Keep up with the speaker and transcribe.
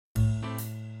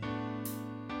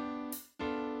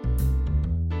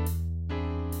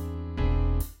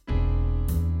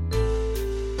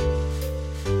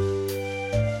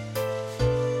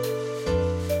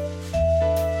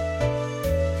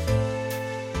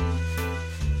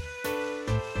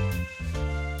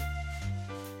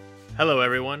Hello,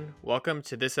 everyone. Welcome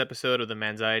to this episode of the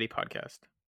Manxiety Podcast.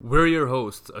 We're your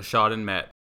hosts, Ashad and Matt.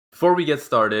 Before we get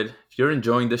started, if you're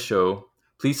enjoying this show,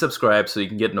 please subscribe so you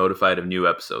can get notified of new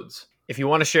episodes. If you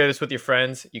want to share this with your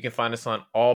friends, you can find us on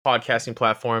all podcasting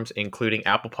platforms, including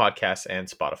Apple Podcasts and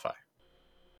Spotify.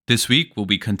 This week, we'll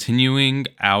be continuing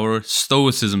our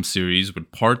Stoicism series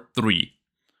with part 3.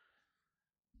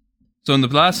 So in the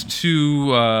last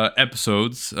two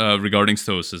episodes regarding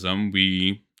Stoicism,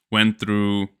 we went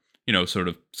through, sort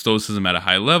of Stoicism at a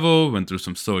high level, went through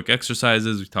some Stoic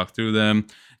exercises, we talked through them,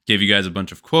 gave you guys a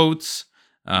bunch of quotes,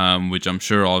 which I'm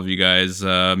sure all of you guys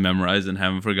memorized and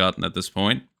haven't forgotten at this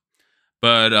point.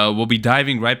 But we'll be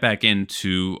diving right back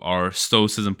into our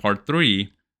Stoicism part 3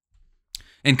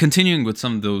 and continuing with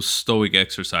some of those Stoic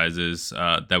exercises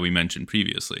that we mentioned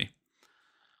previously.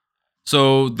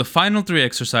 So the final 3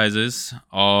 exercises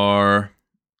are,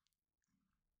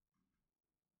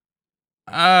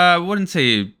 I wouldn't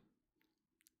say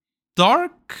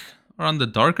dark or on the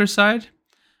darker side.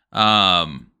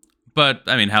 But,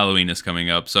 I mean, Halloween is coming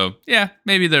up, so yeah,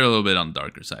 maybe they're a little bit on the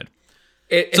darker side.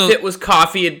 If it was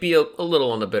coffee, it'd be a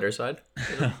little on the bitter side.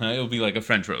 It'll be like a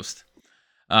French roast.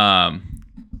 Bold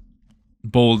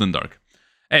and dark.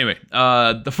 Anyway,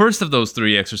 the first of those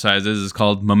 3 exercises is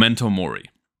called Memento Mori.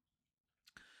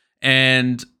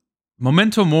 And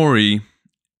Memento Mori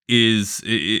is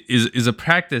a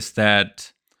practice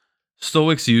that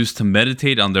Stoics use to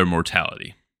meditate on their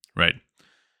mortality, right?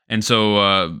 And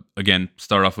so, again,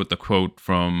 start off with the quote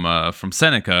from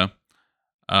Seneca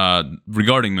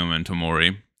regarding Memento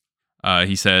Mori.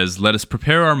 He says, "Let us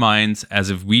prepare our minds as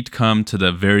if we'd come to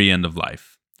the very end of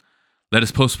life. Let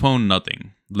us postpone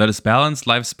nothing. Let us balance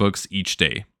life's books each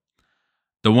day.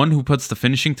 The one who puts the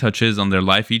finishing touches on their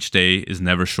life each day is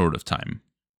never short of time."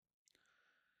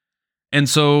 And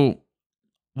so,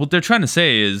 what they're trying to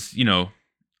say is,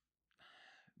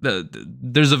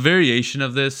 there's a variation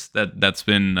of this that's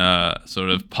been sort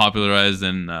of popularized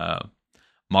in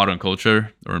modern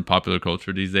culture or in popular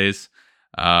culture these days,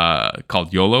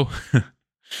 called YOLO.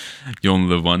 You only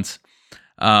live once.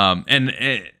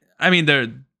 I mean,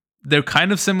 they're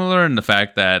kind of similar in the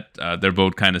fact that they're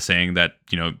both kind of saying that,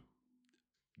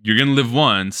 you're going to live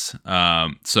once,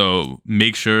 so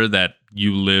make sure that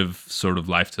you live sort of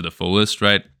life to the fullest,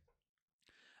 right?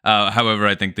 However,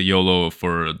 I think the YOLO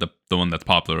for the one that's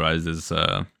popularized is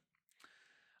a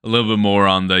little bit more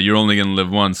on the you're only going to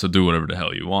live once, so do whatever the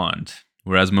hell you want.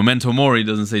 Whereas Memento Mori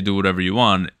doesn't say do whatever you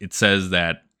want. It says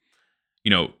that,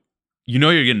 you're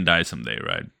going to die someday,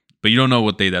 right? But you don't know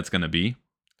what day that's going to be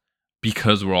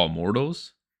because we're all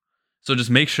mortals. So just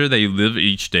make sure that you live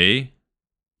each day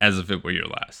as if it were your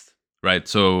last, right?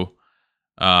 So,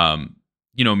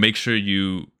 make sure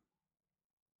you,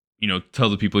 tell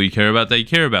the people you care about that you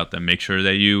care about them. Make sure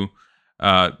that you,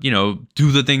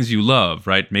 do the things you love,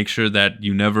 right? Make sure that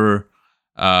you never,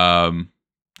 argue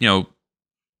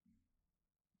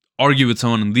with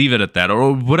someone and leave it at that,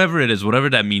 or whatever it is, whatever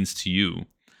that means to you.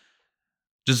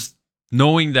 Just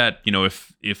knowing that,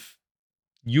 if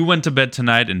you went to bed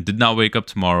tonight and did not wake up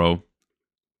tomorrow,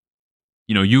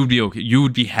 you would be okay. You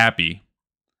would be happy,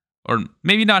 or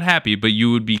maybe not happy, but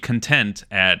you would be content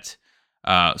at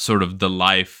sort of the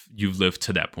life you've lived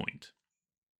to that point.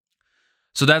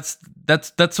 So that's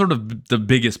sort of the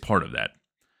biggest part of that.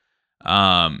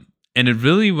 And it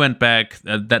really went back,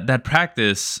 that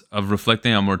practice of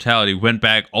reflecting on mortality went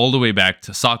back all the way back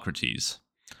to Socrates,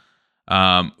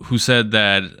 who said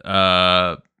that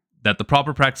the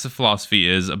proper practice of philosophy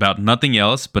is about nothing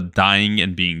else but dying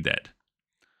and being dead.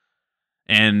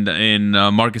 And in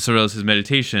Marcus Aurelius'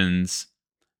 Meditations,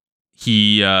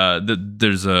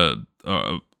 there's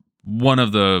one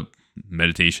of the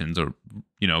meditations, or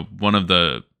one of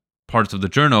the parts of the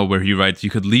journal where he writes, "You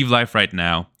could leave life right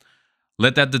now.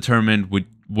 Let that determine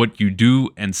what you do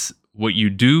and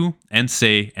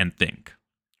say and think."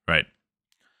 Right.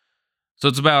 So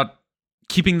it's about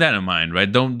keeping that in mind, right?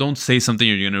 Don't say something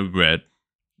you're going to regret.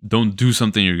 Don't do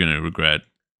something you're going to regret.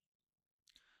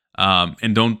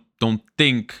 And don't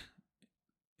think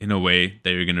in a way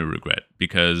that you're going to regret,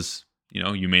 because,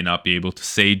 you may not be able to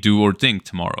say, do, or think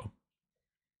tomorrow.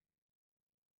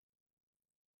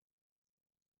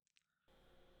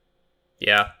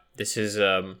 Yeah, this is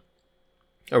a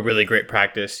really great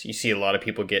practice. You see a lot of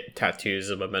people get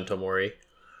tattoos of Memento Mori,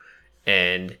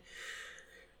 and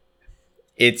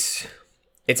it's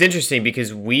interesting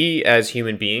because we as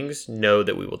human beings know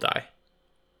that we will die,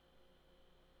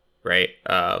 right?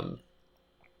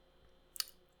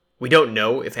 We don't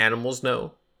know if animals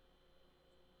know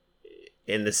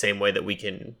in the same way that we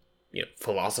can,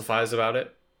 philosophize about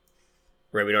it.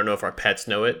 right? We don't know if our pets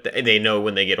know it. They know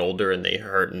when they get older and they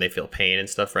hurt and they feel pain and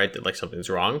stuff, right? That like something's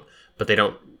wrong, but they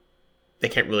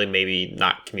can't really maybe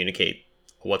not communicate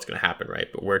what's going to happen, right?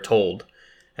 But we're told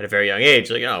at a very young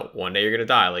age, like, oh, one day you're going to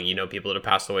die. Like, people that have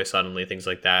passed away suddenly, things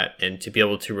like that. And to be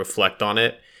able to reflect on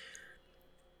it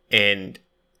and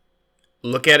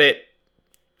look at it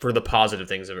for the positive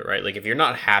things of it, right? Like, if you're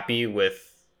not happy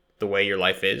with the way your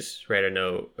life is, right? I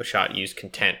know a shot used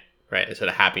content, right, instead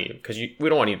of happy, because we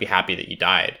don't want you to be happy that you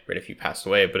died, right, if you passed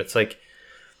away. But it's like,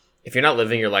 if you're not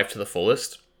living your life to the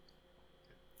fullest,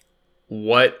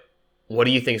 what do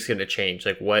you think is going to change?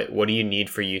 Like, what do you need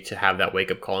for you to have that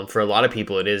wake up call? And for a lot of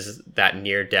people, it is that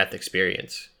near death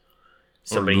experience.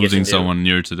 Somebody or losing someone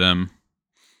near to them.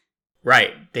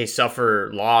 Right. They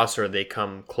suffer loss, or they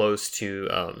come close to,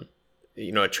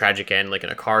 a tragic end, like in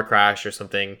a car crash or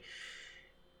something,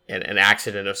 an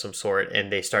accident of some sort.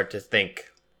 And they start to think,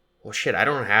 well, shit, I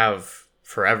don't have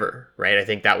forever. Right. I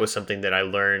think that was something that I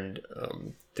learned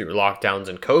through lockdowns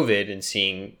and COVID, and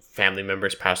seeing family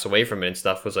members pass away from it and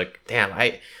stuff, was like, damn,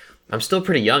 I'm still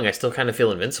pretty young. I still kind of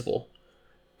feel invincible,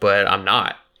 but I'm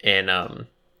not. And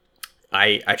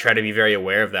I try to be very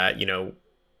aware of that,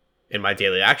 in my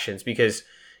daily actions, because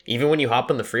even when you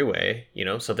hop on the freeway,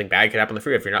 something bad could happen on the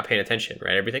freeway if you're not paying attention,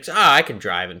 right? Everybody thinks, I can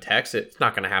drive and text. It's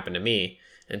not going to happen to me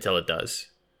until it does.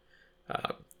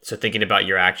 So thinking about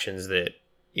your actions, that,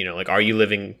 like, are you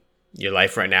living your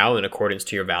life right now in accordance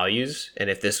to your values? And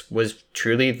if this was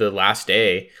truly the last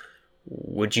day,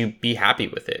 would you be happy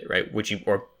with it, right? Would you,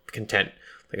 or content,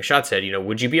 like Ashad said,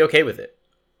 would you be okay with it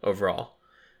overall?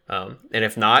 And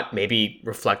if not, maybe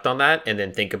reflect on that and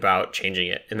then think about changing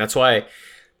it. And that's why,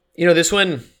 this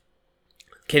one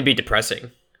can be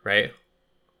depressing, right?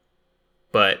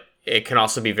 But it can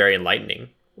also be very enlightening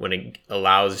when it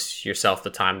allows yourself the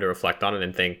time to reflect on it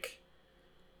and think,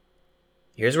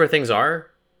 here's where things are.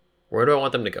 Where do I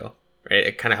want them to go? Right?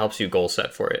 It kind of helps you goal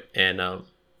set for it. And I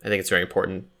think it's very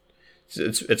important.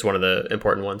 It's one of the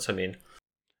important ones. I mean,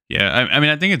 yeah, I mean,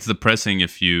 I think it's depressing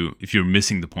if you're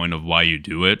missing the point of why you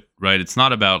do it, right? It's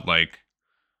not about like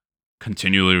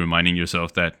continually reminding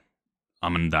yourself that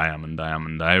I'm gonna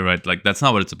die, right? Like, that's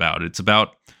not what it's about. It's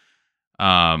about,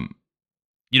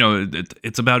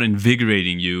 it's about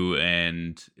invigorating you,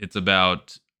 and it's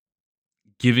about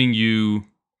giving you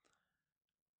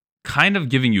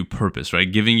purpose,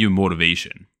 right? Giving you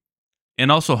motivation,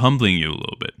 and also humbling you a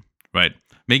little bit, right?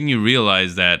 Making you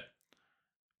realize that,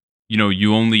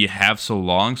 you only have so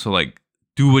long. So like,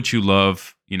 do what you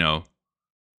love,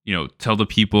 tell the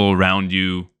people around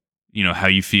you, how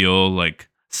you feel, like,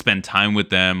 spend time with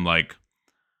them, like,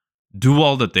 do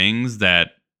all the things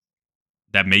that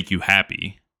make you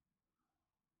happy,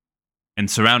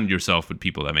 and surround yourself with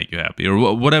people that make you happy,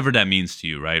 or whatever that means to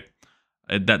you, right?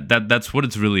 That's what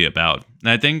it's really about. And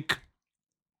I think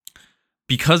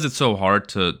because it's so hard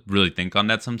to really think on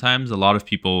that sometimes, a lot of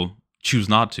people choose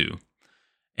not to.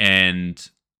 And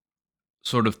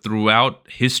sort of throughout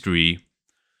history,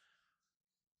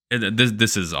 and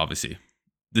this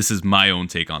is my own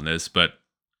take on this, but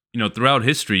throughout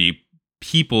history,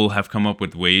 people have come up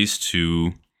with ways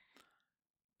to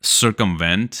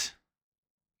circumvent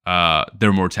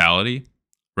their mortality,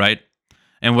 right?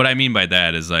 And what I mean by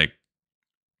that is, like,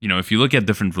 if you look at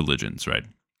different religions, right?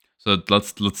 So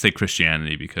let's say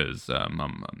Christianity, because I'm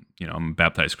a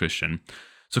baptized Christian.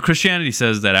 So Christianity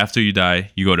says that after you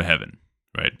die, you go to heaven,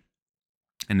 right?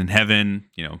 And in heaven,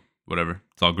 whatever,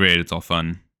 it's all great, it's all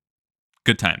fun,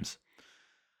 good times.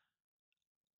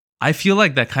 I feel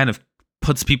like that kind of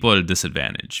puts people at a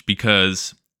disadvantage,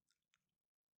 because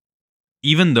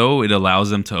even though it allows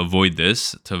them to avoid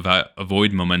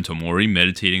avoid memento mori,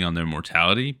 meditating on their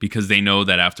mortality, because they know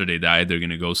that after they die, they're going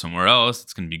to go somewhere else,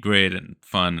 it's going to be great and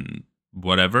fun and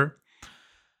whatever,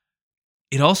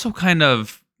 it also kind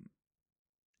of,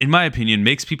 in my opinion,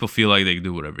 makes people feel like they can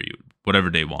do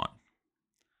whatever they want.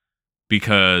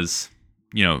 Because,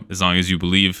 as long as you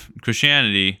believe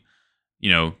Christianity,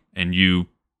 and you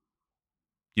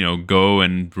go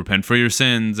and repent for your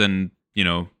sins, and,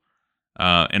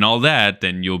 and all that,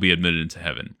 then you'll be admitted into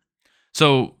heaven.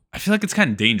 So I feel like it's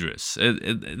kind of dangerous.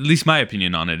 At least my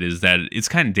opinion on it is that it's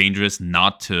kind of dangerous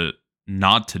not to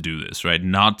do this, right?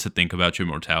 Not to think about your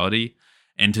mortality,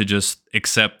 and to just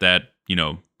accept that,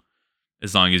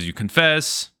 as long as you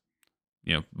confess,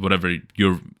 whatever in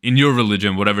your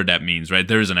religion, whatever that means, right?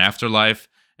 There is an afterlife,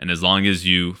 and as long as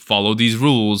you follow these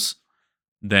rules,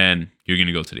 then you're going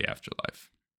to go to the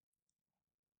afterlife.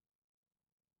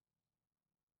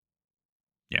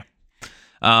 Yeah.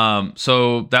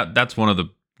 So that's one of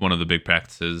the big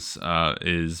practices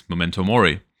is memento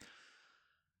mori.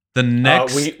 The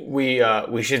next,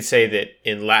 We should say that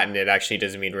in Latin it actually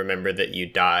doesn't mean remember that you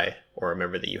die or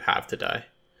remember that you have to die.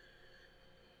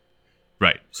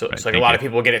 right? So right, it's like a thank lot you. of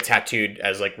people get it tattooed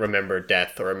as like remember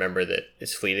death or remember that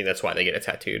it's fleeting. That's why they get it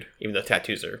tattooed, even though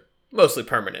tattoos are mostly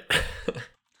permanent.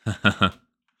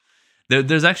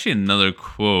 There's actually another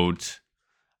quote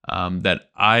that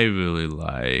I really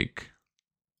like.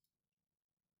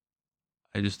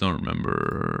 I just don't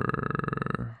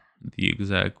remember the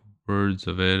exact words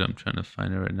of it. I'm trying to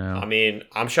find it right I now. mean,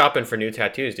 I'm shopping for new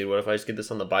tattoos, dude. What if I just get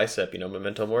this on the bicep?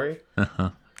 Memento mori.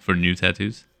 For new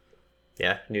tattoos.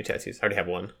 Yeah, new tattoos. I already have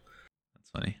one. That's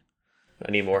funny.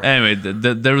 I need more. Anyway,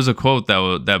 there was a quote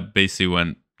that basically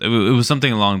went. It was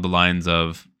something along the lines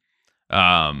of,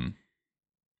 um,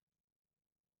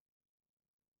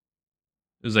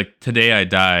 it was like today I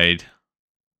died,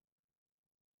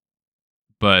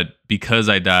 but because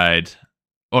I died,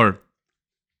 or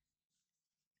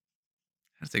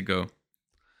how does it go?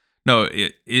 No,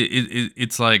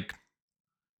 it's like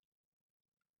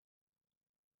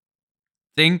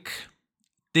think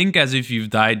think as if you've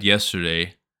died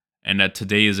yesterday, and that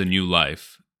today is a new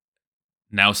life.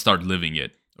 Now start living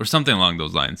it, or something along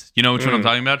those lines. You know which one I'm Mm.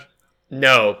 talking about?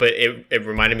 No, but it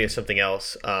reminded me of something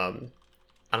else. I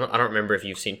don't remember if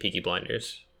you've seen Peaky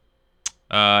Blinders.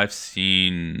 I've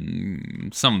seen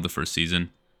some of the first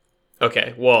season.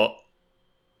 Okay, well,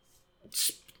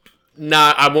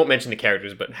 not I won't mention the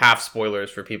characters, but half spoilers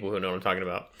for people who know what I'm talking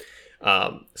about.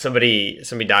 Somebody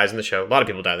dies in the show. A lot of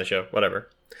people die in the show. Whatever.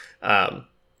 Um,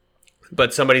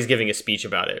 but somebody's giving a speech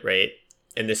about it, right?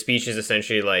 And the speech is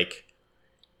essentially like,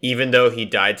 even though he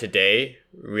died today,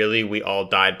 really we all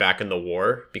died back in the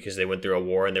war because they went through a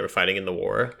war and they were fighting in the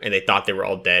war, and they thought they were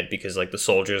all dead because like the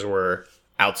soldiers were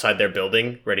outside their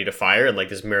building ready to fire, and like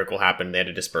this miracle happened. They had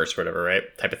to disperse, whatever, right?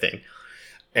 Type of thing.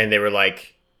 And they were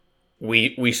like,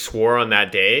 we swore on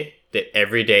that day that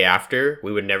every day after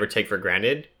we would never take for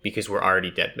granted because we're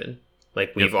already dead men. Like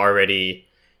Yep. we've already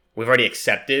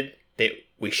accepted that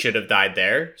we should have died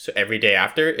there. So every day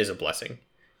after is a blessing.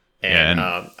 Yeah, And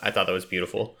and I thought that was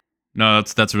beautiful. no,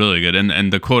 that's really good.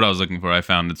 And the quote I was looking for, I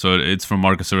found it. So it's from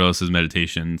Marcus Aurelius'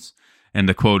 Meditations, and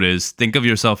the quote is: "Think of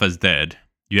yourself as dead.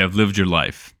 You have lived your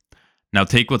life. Now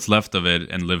take what's left of it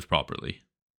and live properly."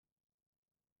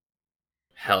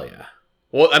 Hell yeah.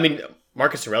 Well, I mean,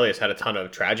 Marcus Aurelius had a ton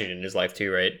of tragedy in his life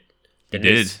too, right? He Didn't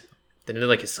did. didn't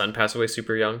like his son pass away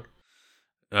super young?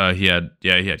 He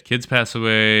had kids pass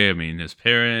away. I mean, his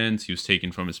parents. He was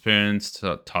taken from his parents,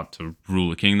 taught to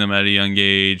rule a kingdom at a young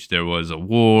age. There was a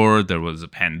war. There was a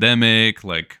pandemic.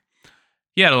 Like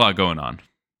he had a lot going on.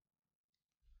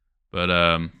 But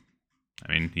I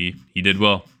mean, he did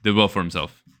well. Did well for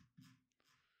himself.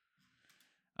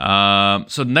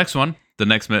 So the next one, the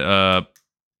next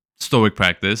Stoic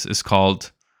practice is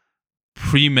called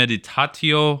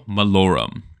premeditatio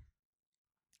malorum.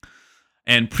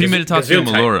 And premeditatio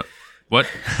Gesundheit. malorum. What?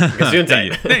 Thank you.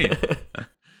 Thank you. Gesundheit.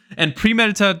 And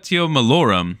premeditatio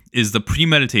malorum is the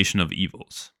premeditation of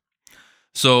evils.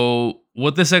 So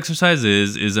what this exercise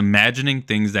is imagining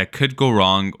things that could go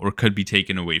wrong or could be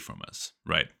taken away from us,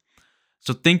 right?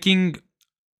 So thinking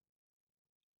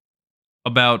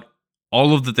about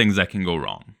all of the things that can go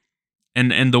wrong.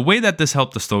 And the way that this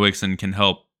helped the Stoics and can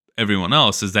help everyone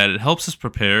else is that it helps us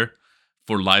prepare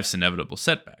for life's inevitable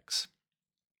setbacks.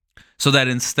 So that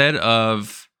instead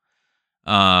of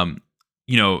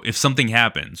if something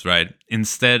happens, right?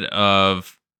 Instead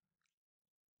of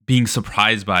being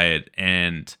surprised by it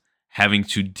and having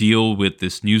to deal with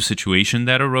this new situation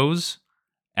that arose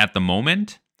at the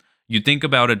moment, you think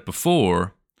about it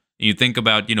before, and you think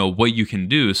about, what you can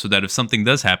do so that if something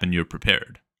does happen, you're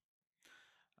prepared.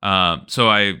 So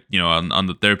on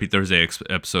the Therapy Thursday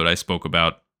episode, I spoke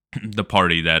about the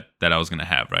party that I was going to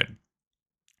have, right?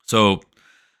 So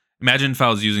imagine if I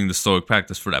was using the Stoic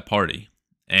practice for that party,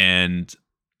 and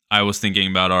I was thinking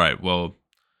about, all right, well,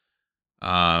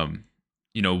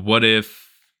 what if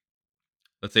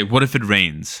it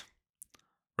rains,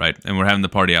 right? And we're having the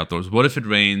party outdoors. What if it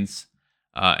rains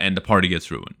and the party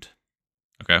gets ruined?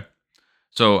 Okay.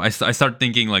 So I start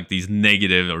thinking like these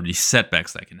negative or these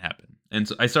setbacks that can happen. And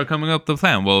so I start coming up with a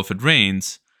plan. Well, if it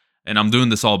rains, and I'm doing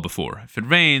this all before, if it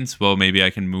rains, well, maybe I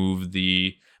can move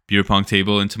the beer pong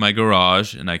table into my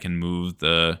garage, and I can move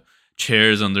the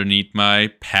chairs underneath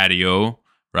my patio,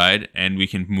 right? And we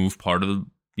can move part of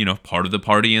the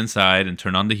party inside and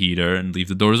turn on the heater and leave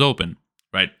the doors open,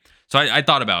 right? So I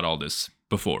thought about all this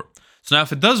before. So now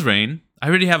if it does rain, I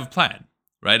already have a plan,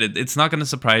 right? It's not going to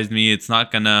surprise me. It's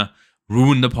not going to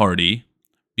ruin the party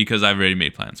because I've already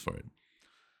made plans for it.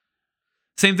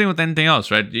 same thing with anything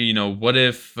else, right? What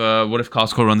if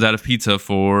Costco runs out of pizza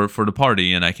for the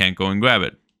party and I can't go and grab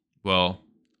it? Well,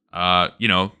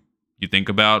 you think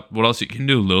about what else you can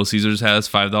do. Little Caesars has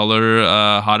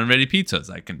 $5 hot and ready pizzas.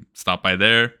 I can stop by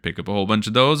there, pick up a whole bunch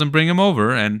of those, and bring them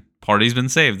over, and party's been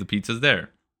saved. The pizza's there.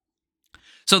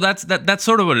 So that's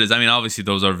sort of what it is. I mean, obviously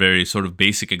those are very sort of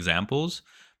basic examples,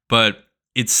 but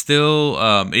it's still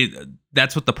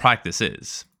that's what the practice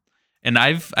is. And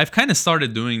I've kind of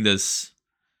started doing this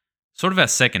sort of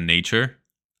as second nature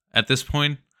at this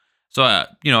point. So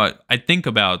I think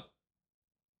about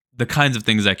the kinds of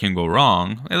things that can go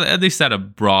wrong, at least at a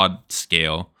broad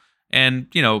scale, and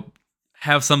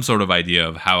have some sort of idea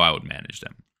of how I would manage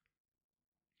them.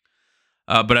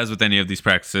 But as with any of these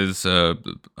practices,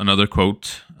 another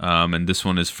quote, and this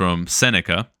one is from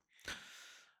Seneca,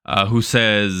 who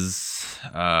says,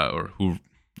 or who,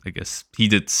 I guess he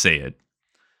did say it,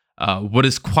 what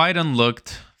is quite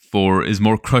unlooked for is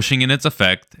more crushing in its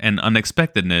effect, and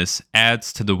unexpectedness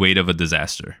adds to the weight of a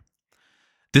disaster.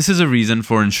 This is a reason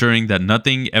for ensuring that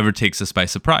nothing ever takes us by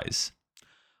surprise.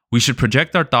 We should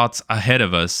project our thoughts ahead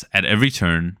of us at every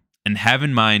turn, and have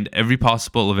in mind every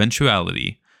possible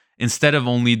eventuality, instead of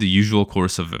only the usual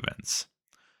course of events.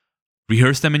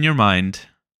 Rehearse them in your mind: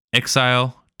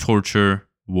 exile, torture,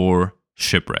 war,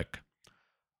 shipwreck.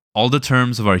 All the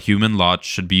terms of our human lot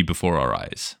should be before our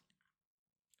eyes.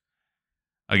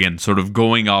 Again, sort of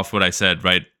going off what I said,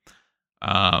 right?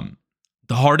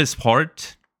 The hardest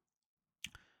part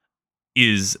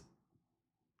is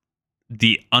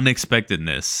the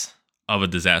unexpectedness of a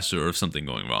disaster or of something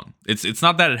going wrong. It's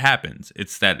not that it happens,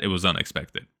 it's that it was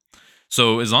unexpected.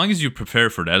 So as long as you prepare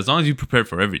for that, as long as you prepare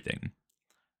for everything,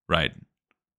 right?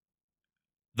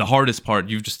 The hardest part,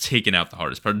 you've just taken out the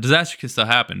hardest part. Disaster can still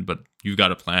happen, but you've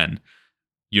got a plan.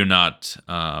 You're not,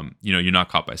 you're not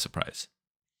caught by surprise.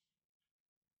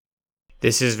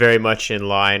 This is very much in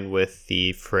line with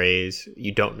the phrase,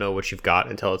 you don't know what you've got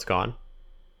until it's gone.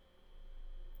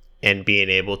 And being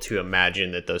able to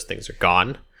imagine that those things are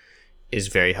gone is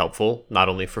very helpful, not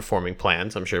only for forming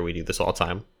plans. I'm sure we do this all the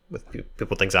time with people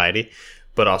with anxiety,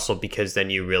 but also because then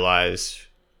you realize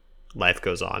life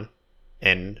goes on.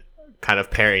 And kind of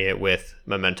pairing it with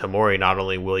memento mori, not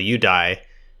only will you die,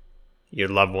 your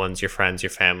loved ones, your friends, your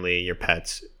family, your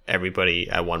pets, everybody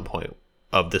at one point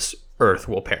of this earth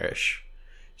will perish.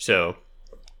 So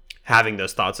having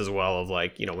those thoughts as well of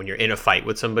like, when you're in a fight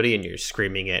with somebody and you're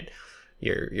screaming at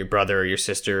your brother or your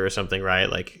sister or something, right?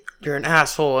 Like, you're an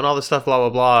asshole and all this stuff, blah, blah,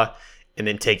 blah. And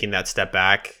then taking that step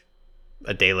back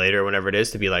a day later, whenever it is,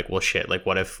 to be like, well, shit, like,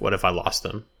 what if I lost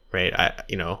them, right?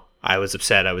 I was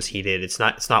upset, I was heated. It's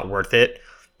not worth it.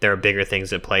 There are bigger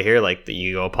things at play here, like that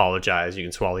you go apologize, you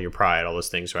can swallow your pride, all those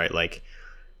things, right? Like,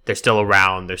 they're still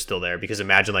around, they're still there. Because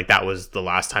imagine like that was the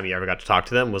last time you ever got to talk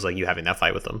to them, was like you having that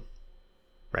fight with them,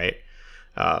 right?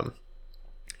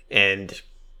 And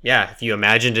yeah, if you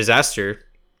imagine disaster,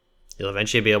 you'll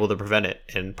eventually be able to prevent it.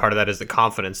 And part of that is the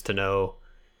confidence to know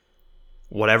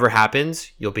whatever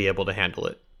happens, you'll be able to handle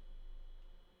it,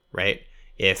 right?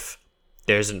 If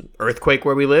there's an earthquake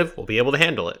where we live, we'll be able to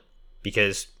handle it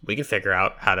because we can figure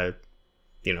out how to,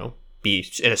 be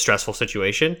in a stressful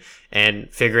situation and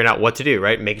figuring out what to do,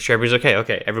 right? Making sure everybody's okay.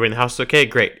 Okay, everybody in the house is okay.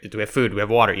 Great. Do we have food? Do we have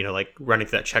water? Like running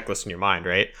through that checklist in your mind,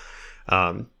 right?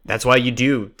 That's why you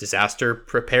do disaster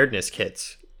preparedness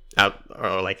kits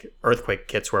or like earthquake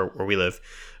kits where we live.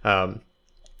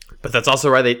 But that's also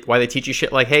why they teach you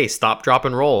shit like, hey, stop, drop,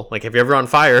 and roll. Like, if you're ever on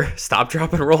fire, stop,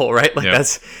 drop, and roll, right? Like, yep.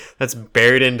 That's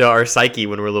buried into our psyche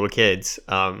when we're little kids.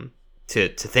 To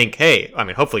think, hey, I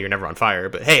mean, hopefully you're never on fire,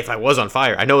 but hey, if I was on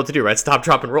fire, I know what to do, right? Stop,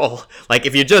 drop, and roll. Like,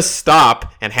 if you just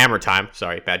stop and hammer time,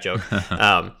 sorry, bad joke,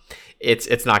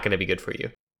 it's not going to be good for you.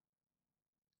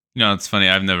 It's funny.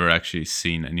 I've never actually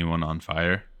seen anyone on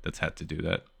fire that's had to do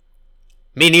that.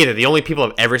 Me neither. The only people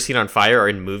I've ever seen on fire are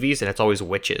in movies, and it's always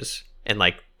witches, and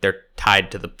like they're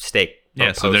tied to the stake.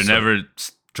 Yeah, so they're never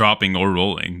dropping or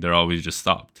rolling. They're always just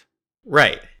stopped.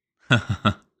 Right.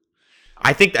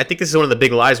 I think this is one of the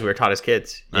big lies we were taught as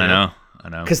kids. I know.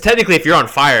 Because technically, if you're on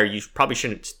fire, you probably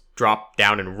shouldn't drop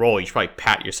down and roll. You should probably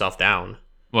pat yourself down.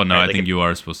 Well, no, right? I think you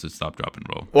are supposed to stop, drop, and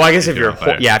roll. Well, I guess if your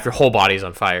whole body's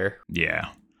on fire. Yeah.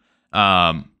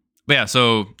 But yeah.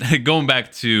 So going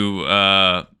back to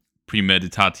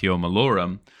premeditatio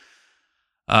malorum.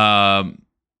 I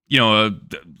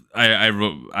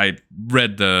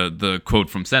read the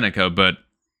quote from Seneca, but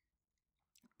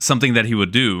something that he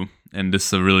would do, and this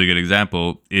is a really good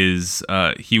example, is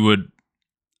he would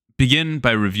begin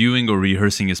by reviewing or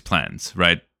rehearsing his plans,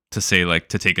 right? To say, like,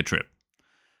 to take a trip.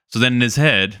 So then in his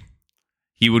head,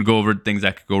 he would go over things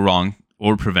that could go wrong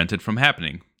or prevent it from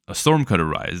happening. a storm could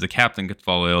arise, the captain could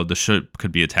fall ill, the ship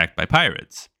could be attacked by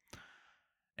pirates.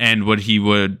 And what he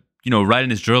would, write in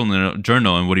his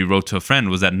journal and what he wrote to a friend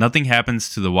was that nothing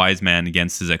happens to the wise man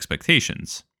against his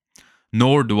expectations,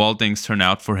 nor do all things turn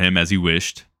out for him as he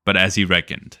wished, but as he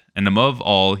reckoned. And above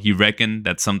all, he reckoned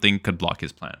that something could block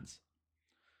his plans.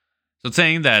 So it's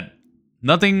saying that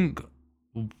nothing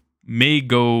may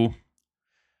go,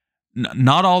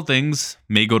 not all things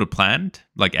may go to planned,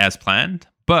 like as planned,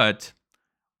 but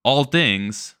all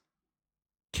things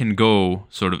can go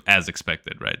sort of as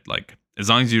expected, right? Like as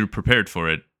long as you're prepared for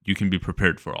it, you can be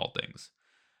prepared for all things.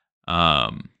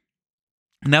 Now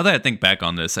that I think back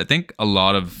on this, I think a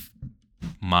lot of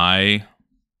my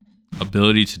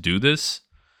ability to do this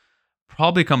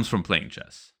probably comes from playing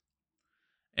chess.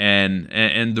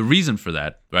 And the reason for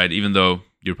that, right? Even though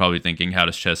you're probably thinking, how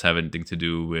does chess have anything to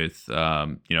do with,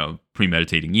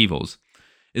 premeditating evils?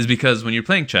 Is because when you're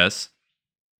playing chess,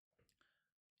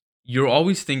 you're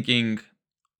always thinking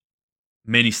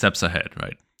many steps ahead,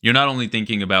 right? You're not only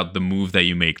thinking about the move that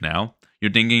you make now,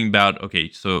 you're thinking about,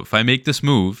 okay, so if I make this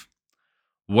move,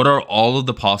 what are all of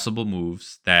the possible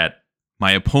moves that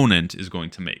my opponent is going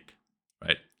to make,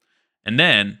 right? And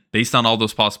then, based on all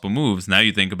those possible moves, now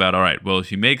you think about, all right, well, if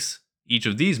he makes each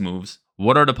of these moves,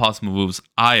 what are the possible moves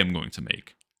I am going to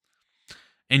make?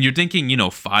 And you're thinking,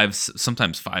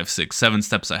 sometimes 5, 6, 7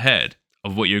 steps ahead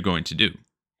of what you're going to do.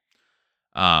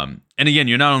 And again,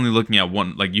 you're not only looking at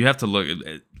one, like you have to look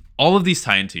at all of these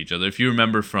tie into each other. If you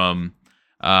remember from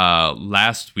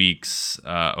last week's,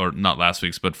 or not last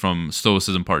week's, but from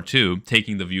Stoicism Part 2,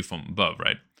 taking the view from above,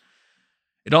 right?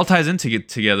 It all ties into get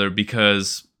together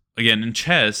because, again, in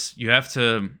chess,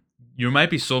 you might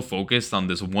be so focused on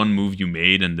this one move you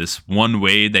made and this one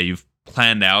way that you've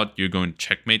planned out you're going to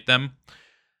checkmate them,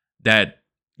 that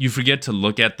you forget to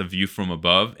look at the view from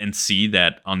above and see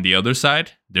that on the other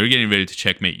side, they're getting ready to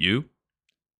checkmate you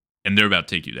and they're about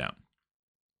to take you down.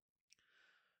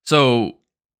 So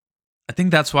I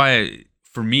think that's why,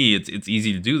 for me, it's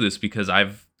easy to do this because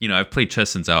I've played chess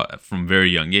since from a very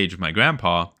young age with my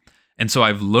grandpa. And so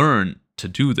I've learned to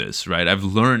do this, right? I've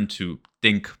learned to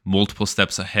think multiple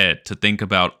steps ahead, to think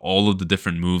about all of the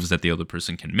different moves that the other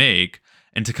person can make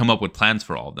and to come up with plans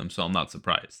for all of them. So I'm not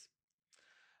surprised.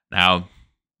 Now,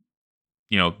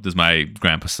 does my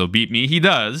grandpa still beat me? He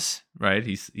does, right?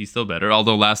 He's still better.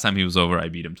 Although last time he was over, I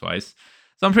beat him twice.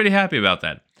 So I'm pretty happy about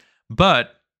that.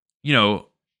 But,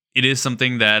 it is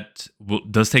something that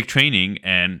does take training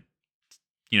and,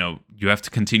 you have to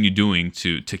continue doing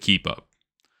to keep up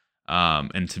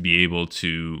and to be able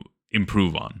to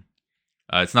improve on.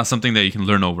 It's not something that you can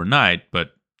learn overnight,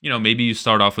 but, maybe you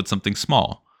start off with something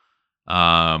small.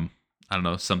 I don't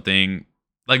know, something,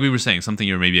 like we were saying, something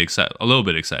you're maybe a little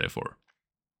bit excited for.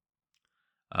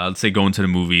 Let's say going to the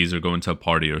movies or going to a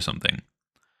party or something.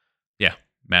 Yeah,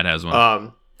 Matt has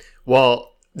one. Well,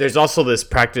 there's also this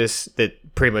practice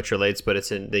that pretty much relates, but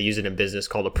they use it in business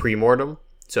called a premortem.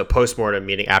 So postmortem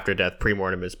meaning after death,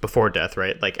 premortem is before death,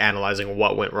 right? Like analyzing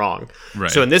what went wrong. Right.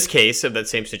 So in this case of that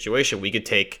same situation, we could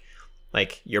take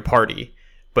like your party,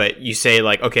 but you say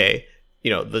like, okay,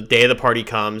 the day of the party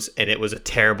comes and it was a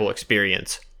terrible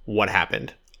experience. What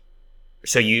happened?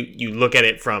 So you look at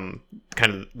it from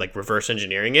kind of like reverse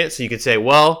engineering it. So you could say,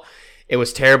 well, it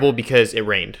was terrible because it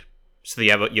rained. So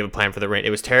you have a plan for the rain. It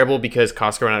was terrible because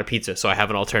Costco ran out of pizza. So I have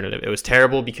an alternative. It was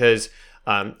terrible because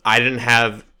I didn't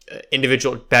have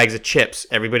individual bags of chips.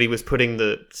 Everybody was putting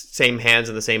the same hands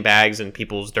in the same bags and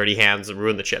people's dirty hands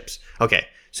ruined the chips. Okay.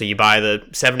 So you buy the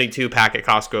 72 pack at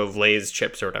Costco of Lay's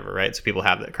chips or whatever, right? So people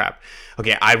have that crap.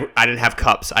 Okay. I didn't have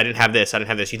cups. I didn't have this. I didn't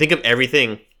have this. You think of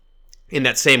everything in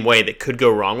that same way that could go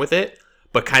wrong with it,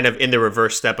 but kind of in the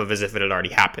reverse step of as if it had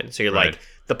already happened. So you're right. Like,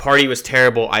 the party was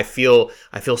terrible. I feel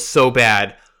so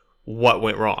bad. What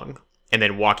went wrong? And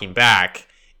then walking back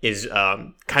is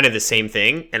kind of the same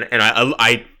thing. And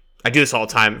I do this all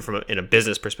the time in a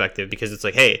business perspective because it's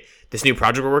like, hey, this new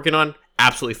project we're working on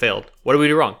absolutely failed. What did we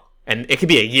do wrong? And it could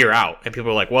be a year out. And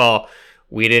people are like, well,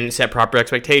 we didn't set proper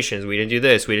expectations. We didn't do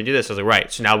this. We didn't do this. I was like,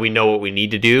 right. So now we know what we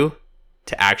need to do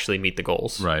to actually meet the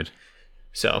goals. Right.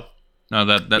 So no,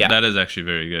 that is actually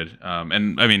very good.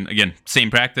 And I mean, again,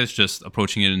 same practice, just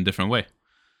approaching it in a different way.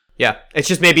 Yeah, it's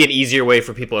just maybe an easier way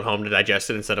for people at home to digest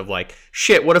it instead of like,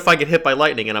 shit, what if I get hit by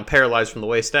lightning and I'm paralyzed from the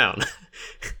waist down?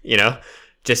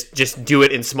 Just do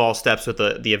it in small steps with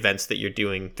the events that you're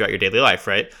doing throughout your daily life,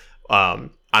 right?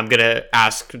 I'm gonna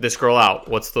ask this girl out.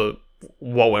 What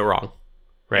went wrong,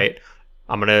 right?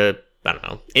 I don't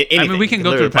know. Anything. I mean, we can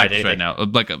go through practice right now.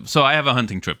 So I have a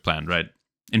hunting trip planned, right,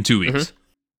 in 2 weeks. Mm-hmm.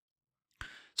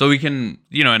 So we can,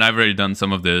 and I've already done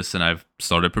some of this and I've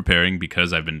started preparing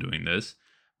because I've been doing this.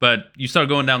 But you start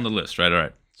going down the list, right? All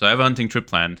right. So I have a hunting trip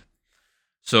planned.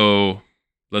 So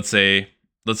let's say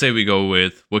we go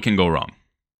with what can go wrong,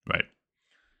 right?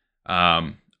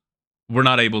 We're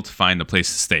not able to find a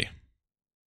place to stay.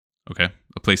 Okay,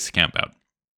 a place to camp out.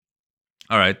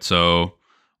 All right, so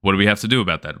what do we have to do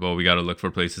about that? Well, we got to look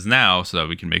for places now so that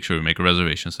we can make sure we make a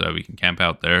reservation so that we can camp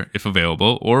out there if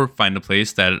available, or find a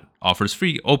place that offers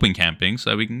free open camping so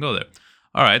that we can go there.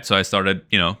 All right, so I started,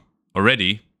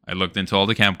 already. I looked into all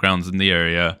the campgrounds in the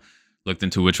area, looked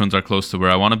into which ones are close to where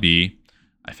I want to be.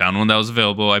 I found one that was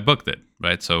available. I booked it,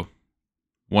 right? So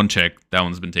one check, that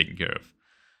one's been taken care of.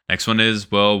 Next one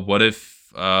is, well, what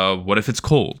if it's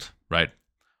cold, right?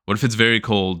 What if it's very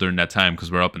cold during that time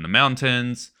because we're up in the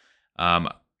mountains? Or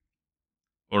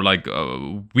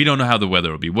we don't know how the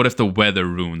weather will be. What if the weather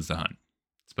ruins the hunt?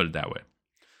 Let's put it that way.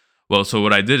 Well, so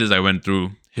what I did is I went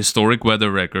through historic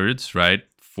weather records, right,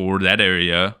 for that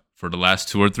area for the last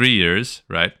 2 or 3 years,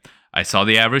 right? I saw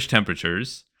the average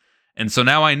temperatures. And so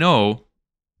now I know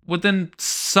within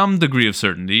some degree of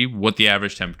certainty what the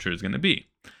average temperature is going to be.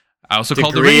 I also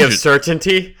called the ranger. Degree of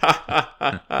certainty?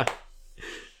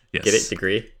 Yes. Get it?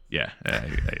 Degree? Yeah,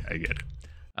 I get it.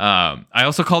 I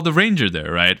also called the ranger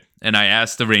there, right? And I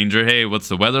asked the ranger, hey, what's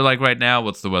the weather like right now?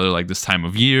 What's the weather like this time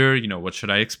of year? What should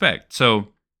I expect? So,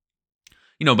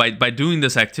 by doing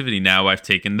this activity now, I've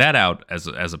taken that out as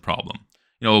a problem.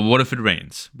 What if it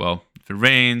rains? Well, if it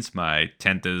rains, my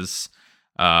tent is,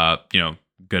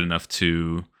 good enough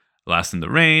to last in the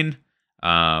rain.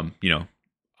 I'll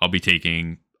be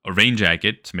taking a rain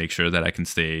jacket to make sure that I can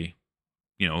stay,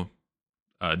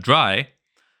 dry.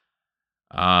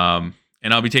 And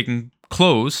I'll be taking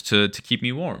clothes to keep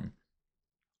me warm.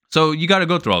 So you got to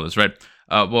go through all this, right?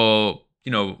 I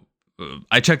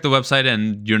checked the website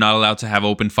and you're not allowed to have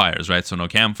open fires, right? So no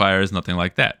campfires, nothing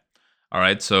like that. All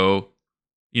right, so,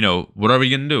 what are we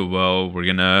going to do? Well, we're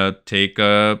going to take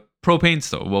a propane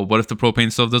stove. Well, what if the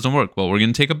propane stove doesn't work? Well, we're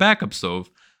going to take a backup stove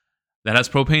that has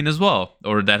propane as well,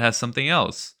 or that has something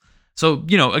else. So,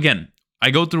 again,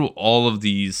 I go through all of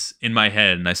these in my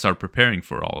head and I start preparing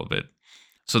for all of it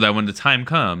so that when the time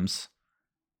comes,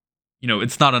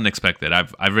 it's not unexpected.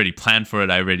 I've already planned for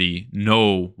it. I already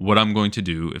know what I'm going to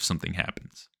do if something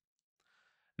happens.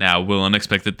 Now, will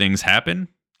unexpected things happen?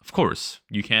 Of course.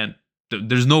 You can't.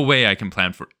 There's no way I can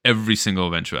plan for every single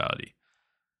eventuality.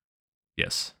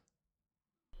 Yes.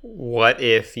 What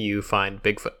if you find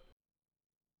Bigfoot?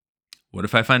 What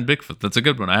if I find Bigfoot? That's a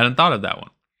good one. I hadn't thought of that one.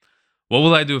 What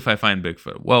will I do if I find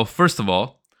Bigfoot? Well, first of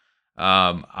all,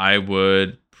 I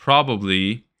would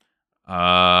probably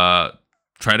try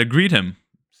to greet him.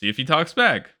 See if he talks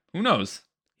back. Who knows?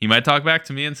 He might talk back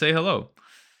to me and say hello.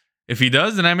 If he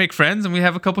does, then I make friends and we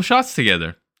have a couple shots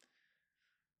together.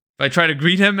 If I try to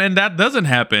greet him and that doesn't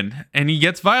happen and he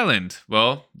gets violent,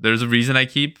 well, there's a reason I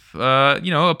keep,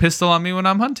 a pistol on me when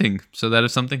I'm hunting so that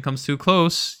if something comes too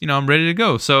close, I'm ready to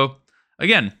go. So,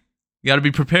 again, you got to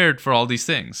be prepared for all these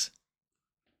things.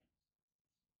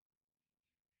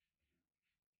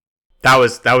 That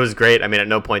was great. I mean, at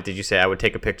no point did you say I would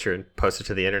take a picture and post it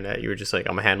to the internet. You were just like,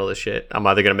 I'm gonna handle this shit. I'm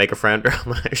either gonna make a friend or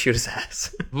I'm gonna shoot his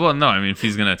ass. Well, no, I mean, if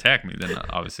he's gonna attack me, then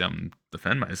obviously I'm gonna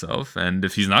defend myself. And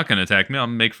if he's not gonna attack me, I'll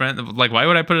make friends. Like, why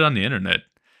would I put it on the internet?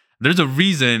 There's a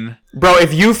reason. Bro,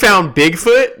 if you found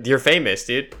Bigfoot, you're famous,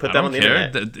 dude. Put that on the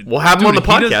internet. We'll have him on the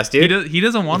podcast, dude. He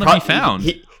doesn't want to be found.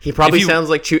 He probably sounds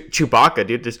like Chewbacca,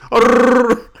 dude. Just.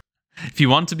 If he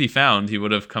wanted to be found, he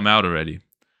would have come out already.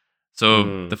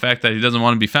 So the fact that he doesn't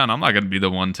want to be found, I'm not going to be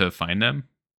the one to find him.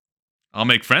 I'll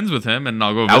make friends with him and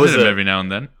I'll go visit him every now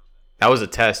and then. That was a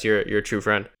test. You're a true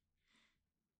friend.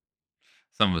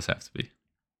 Some of us have to be.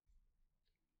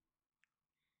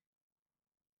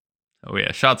 Oh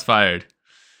yeah, shots fired.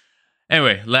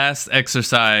 Anyway, last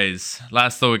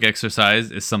Stoic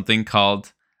exercise is something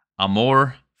called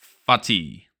amor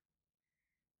fati.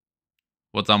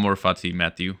 What's amor fati,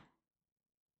 Matthew?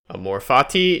 Amor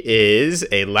fati is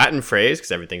a Latin phrase,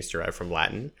 because everything's derived from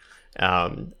Latin.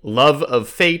 Love of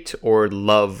fate or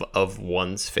love of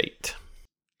one's fate.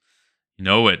 You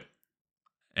know it.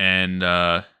 And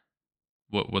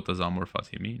what does amor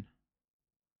fati mean?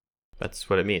 That's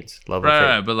what it means. Love of fate.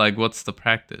 Right, but like, what's the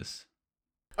practice?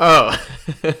 Oh.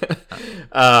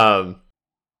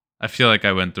 I feel like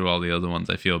I went through all the other ones.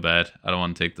 I feel bad. I don't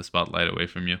want to take the spotlight away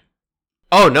from you.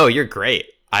 Oh, no, you're great.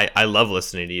 I love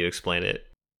listening to you explain it.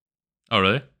 Oh,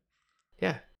 really?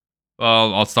 Yeah.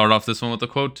 Well, I'll start off this one with a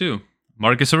quote, too.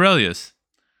 Marcus Aurelius.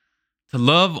 To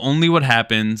love only what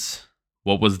happens,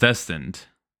 what was destined,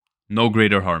 no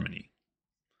greater harmony.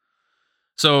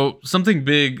 So, something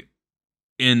big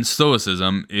in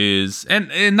Stoicism is,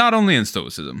 and not only in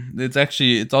Stoicism,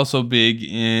 it's also big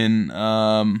in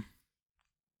a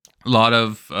lot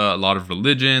of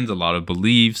religions, a lot of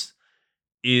beliefs,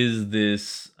 is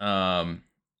this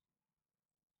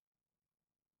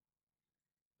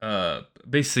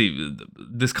basically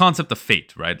this concept of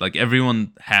fate, right? Like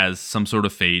everyone has some sort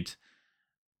of fate,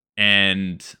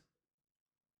 and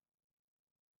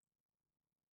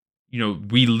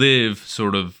we live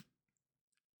sort of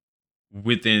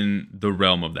within the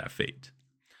realm of that fate.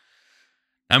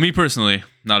 Now, me personally,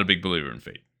 not a big believer in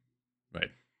fate,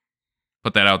 right?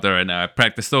 Put that out there right now. I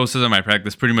practice Stoicism. I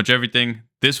practice pretty much everything.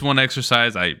 This one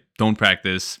exercise, I don't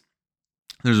practice.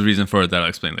 There's a reason for it that I'll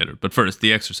explain later. But first,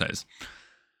 the exercise.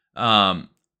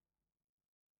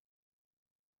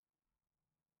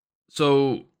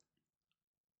 So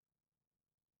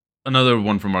another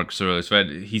one from Marcus Aurelius, right?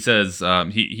 He says,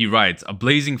 he writes, "A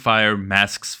blazing fire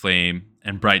masks flame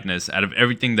and brightness out of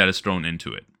everything that is thrown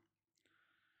into it."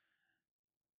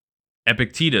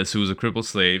 Epictetus, who was a crippled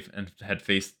slave and had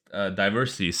faced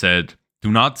diversity, said,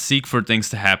 "Do not seek for things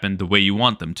to happen the way you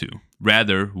want them to.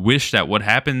 Rather, wish that what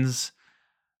happens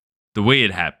the way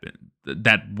it happened,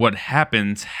 that what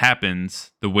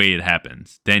happens the way it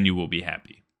happens. Then you will be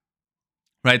happy."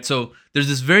 Right? So there's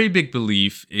this very big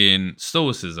belief in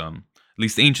Stoicism, at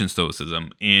least ancient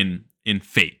Stoicism, in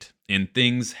fate, in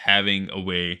things having a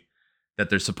way that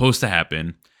they're supposed to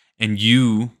happen, and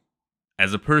you,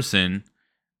 as a person,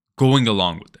 going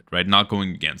along with it, right? Not going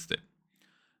against it.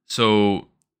 So,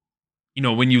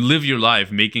 when you live your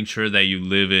life, making sure that you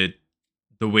live it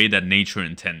the way that nature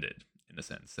intended, in a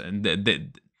sense.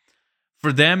 And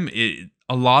for them,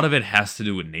 a lot of it has to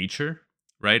do with nature,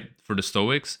 right? For the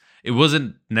Stoics, it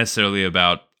wasn't necessarily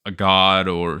about a god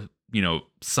or,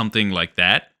 something like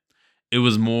that. It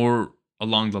was more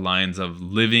along the lines of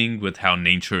living with how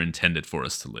nature intended for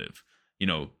us to live,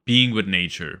 being with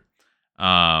nature,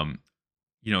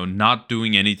 not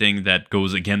doing anything that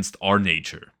goes against our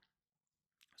nature.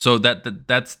 So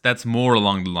that's more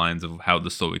along the lines of how the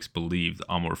Stoics believed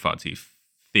amor fati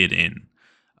fit in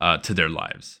to their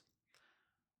lives.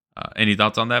 Any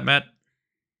thoughts on that, Matt?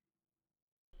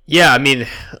 Yeah, I mean,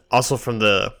 also from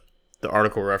the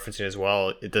article referencing as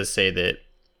well, it does say that,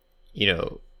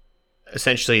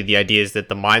 essentially the idea is that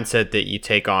the mindset that you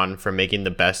take on for making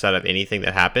the best out of anything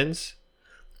that happens,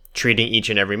 treating each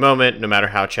and every moment, no matter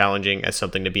how challenging, as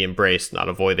something to be embraced, not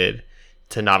avoided,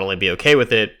 to not only be okay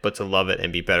with it, but to love it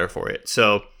and be better for it.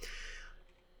 So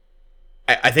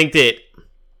I think that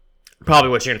probably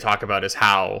what you're going to talk about is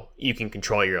how you can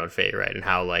control your own fate, right? And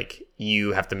how, like,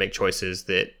 you have to make choices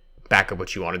that back up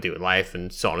what you want to do in life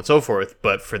and so on and so forth.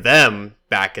 But for them,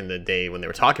 back in the day when they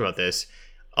were talking about this,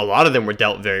 a lot of them were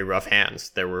dealt very rough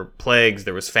hands. There were plagues,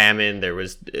 there was famine, there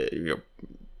was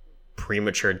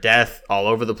premature death all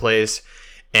over the place.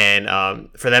 And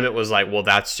for them, it was like, well,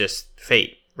 that's just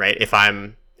fate, right? If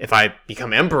I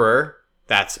become emperor,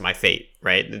 that's my fate,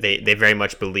 right? They very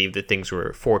much believed that things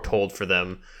were foretold for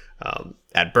them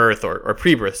at birth or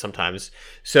pre-birth sometimes.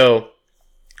 So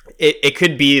it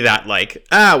could be that, like,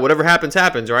 whatever happens,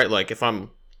 right? Like, if I'm,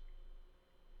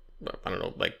 I don't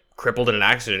know, like, crippled in an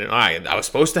accident, I was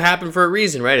supposed to happen for a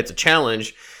reason, right? It's a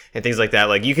challenge and things like that.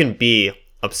 Like, you can be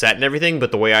upset and everything,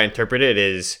 but the way I interpret it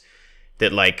is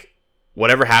that, like,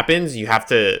 whatever happens, you have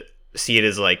to see it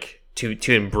as, like,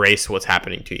 to embrace what's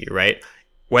happening to you, right?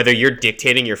 Whether you're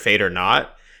dictating your fate or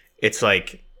not, it's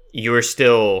like you're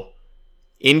still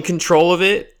in control of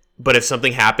it. But if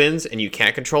something happens and you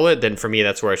can't control it, then for me,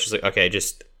 that's where it's just like, okay,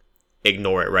 just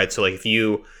ignore it, right? So, like, if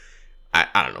you,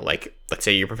 I don't know, like, let's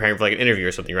say you're preparing for, like, an interview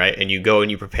or something, right? And you go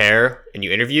and you prepare and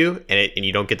you interview and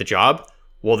you don't get the job,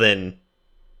 well, then,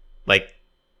 like,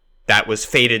 that was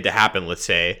fated to happen, let's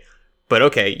say. But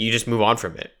okay, you just move on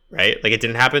from it, right? Like, it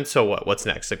didn't happen, so what? What's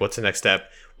next? Like, what's the next step?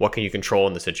 What can you control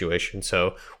in the situation?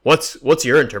 So what's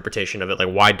your interpretation of it?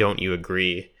 Like, why don't you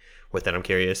agree with that? I'm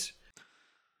curious.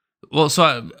 Well,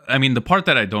 so I mean, the part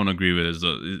that I don't agree with is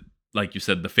like you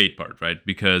said, the fate part, right?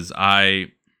 Because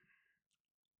I'm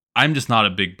just not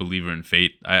a big believer in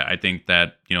fate. I think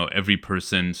that, every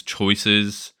person's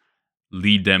choices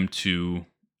lead them to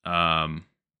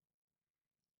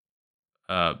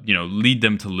lead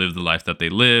them to live the life that they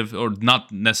live, or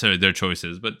not necessarily their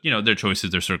choices, but, their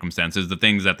choices, their circumstances, the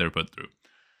things that they're put through.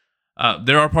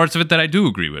 There are parts of it that I do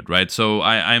agree with, right? So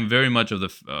I'm very much of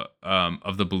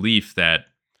the belief that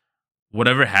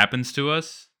whatever happens to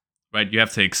us, right, you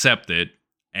have to accept it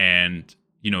and,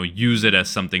 use it as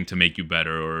something to make you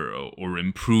better or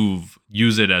improve,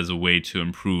 use it as a way to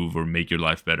improve or make your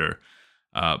life better.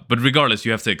 But regardless,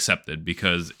 you have to accept it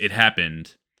because it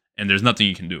happened and there's nothing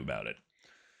you can do about it.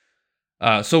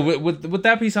 So with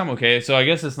that piece, I'm okay. So I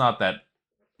guess it's not that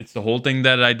it's the whole thing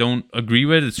that I don't agree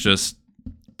with. It's just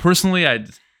personally, I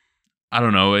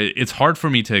don't know. It's hard for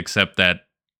me to accept that,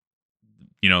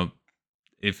 you know,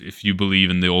 if you believe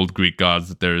in the old Greek gods,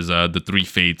 that there's the three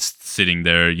fates sitting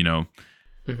there,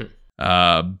 Mhm.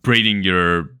 braiding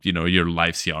your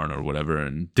life's yarn or whatever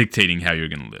and dictating how you're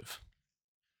gonna live.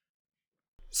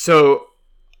 So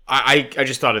I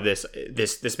just thought of this.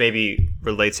 This maybe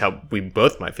relates how we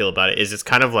both might feel about it. Is it's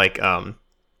kind of like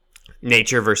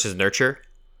nature versus nurture,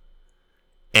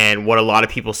 and what a lot of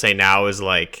people say now is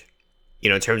like,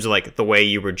 in terms of like the way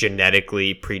you were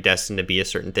genetically predestined to be a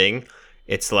certain thing.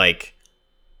 It's like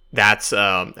that's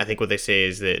I think what they say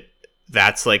is that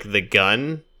that's like the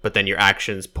gun, but then your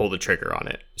actions pull the trigger on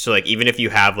it. So like even if you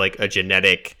have like a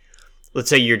genetic, let's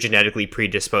say you're genetically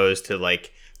predisposed to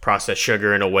like process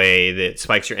sugar in a way that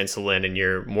spikes your insulin and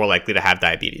you're more likely to have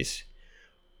diabetes.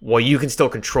 Well, you can still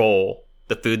control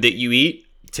the food that you eat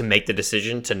to make the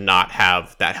decision to not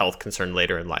have that health concern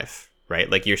later in life, right?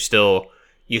 Like you still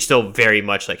very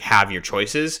much like have your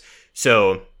choices.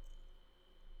 So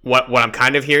what I'm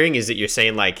kind of hearing is that you're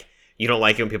saying like you don't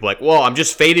like it when people are like, well, I'm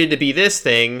just fated to be this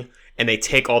thing, and they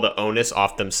take all the onus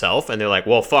off themselves, and they're like,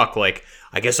 well, fuck, like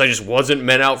I guess I just wasn't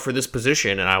meant out for this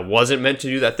position, and I wasn't meant to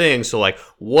do that thing, so like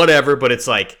whatever. But it's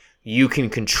like you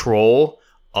can control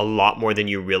a lot more than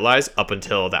you realize up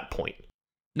until that point.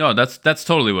 No, that's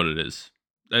totally what it is.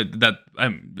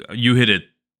 You hit it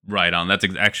right on. That's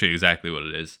actually exactly what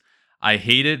it is. I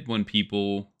hate it when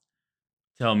people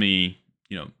tell me,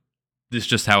 this is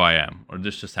just how I am, or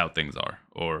this is just how things are,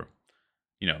 or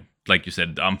like you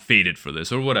said, I'm fated for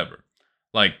this, or whatever.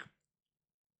 Like,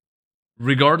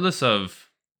 regardless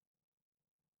of,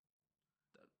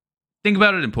 think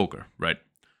about it in poker, right?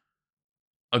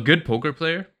 A good poker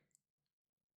player,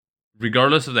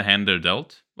 regardless of the hand they're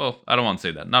dealt, well, I don't want to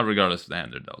say that, not regardless of the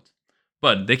hand they're dealt,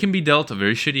 but they can be dealt a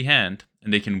very shitty hand,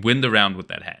 and they can win the round with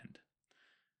that hand.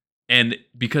 And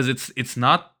because it's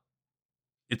not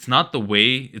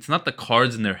the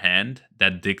cards in their hand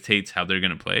that dictates how they're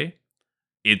gonna play.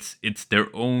 It's their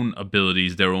own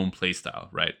abilities, their own play style,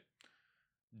 right?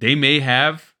 They may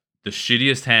have the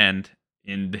shittiest hand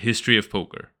in the history of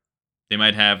poker. They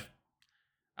might have,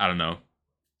 I don't know,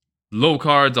 low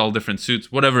cards, all different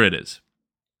suits, whatever it is.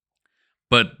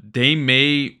 But they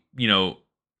may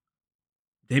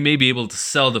be able to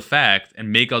sell the fact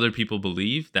and make other people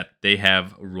believe that they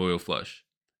have a royal flush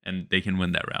and they can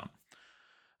win that round.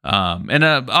 And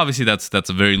obviously that's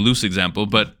a very loose example,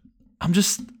 but I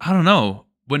don't know,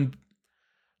 when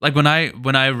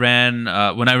I ran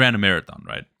a marathon,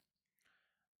 right?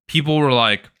 People were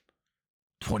like,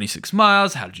 26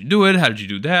 miles, how did you do it? How did you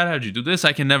do that? How did you do this?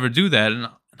 I can never do that. And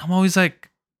I'm always like,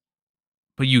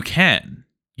 but you can.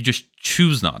 You just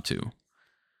choose not to.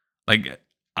 Like,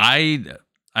 I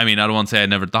mean, I don't want to say I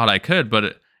never thought I could,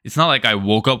 but it's not like I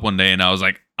woke up one day and I was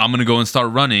like, I'm going to go and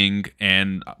start running,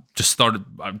 and I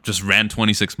just ran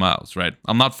 26 miles, right?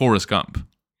 I'm not Forrest Gump.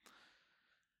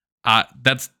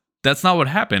 That's not what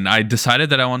happened. I decided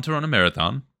that I want to run a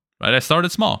marathon, right? I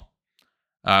started small.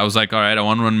 I was like, all right, I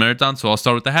want to run a marathon, so I'll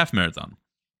start with the half marathon.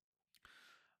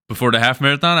 Before the half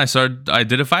marathon, I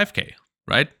did a 5K,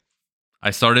 right?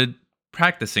 I started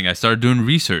practicing. I started doing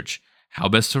research. How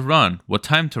best to run, what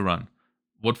time to run,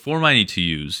 what form I need to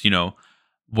use,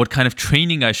 what kind of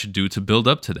training I should do to build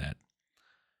up to that.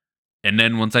 And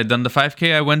then once I'd done the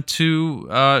 5K, I went to,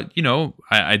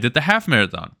 I did the half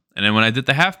marathon. And then when I did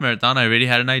the half marathon, I already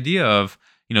had an idea of,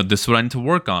 this is what I need to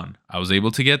work on. I was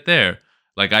able to get there.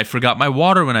 Like, I forgot my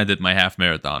water when I did my half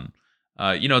marathon.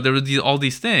 There were all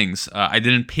these things. I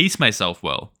didn't pace myself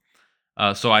well.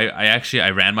 So I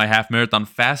ran my half marathon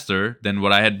faster than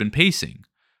what I had been pacing,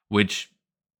 which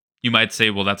you might say,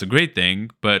 well, that's a great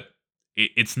thing, but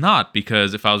it's not,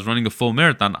 because if I was running a full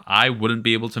marathon, I wouldn't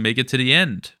be able to make it to the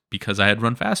end because I had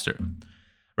run faster.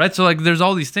 Right? So like, there's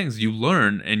all these things you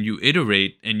learn and you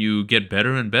iterate and you get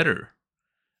better and better.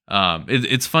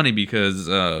 It's funny because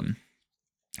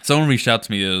someone reached out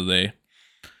to me the other day.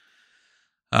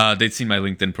 They'd seen my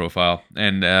LinkedIn profile,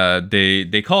 and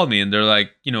they called me and they're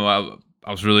like, I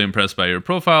was really impressed by your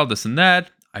profile, this and that.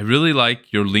 I really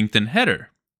like your LinkedIn header.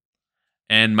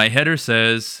 And my header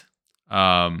says,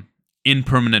 in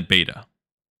permanent beta.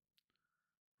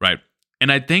 Right?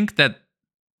 And I think that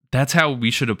that's how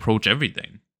we should approach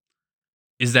everything.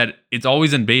 Is that it's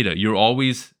always in beta. You're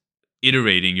always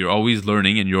iterating, you're always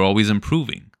learning, and you're always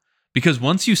improving. Because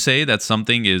once you say that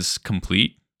something is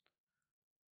complete,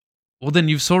 well, then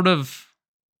you've sort of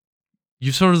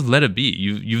let it be.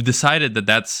 You've decided that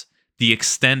that's the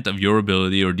extent of your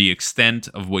ability or the extent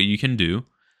of what you can do.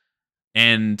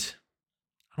 And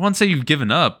don't want to say you've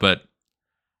given up, but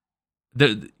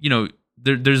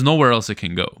there's nowhere else it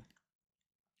can go.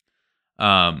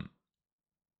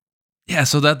 Yeah,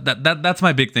 so that's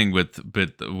my big thing with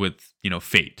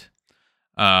fate.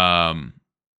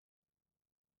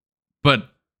 But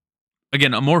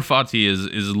again, amor fati is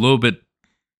a little bit.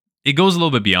 It goes a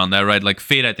little bit beyond that, right? Like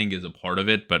fate, I think, is a part of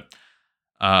it, but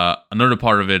another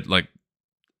part of it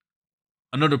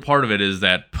is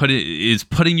that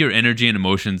putting your energy and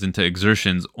emotions into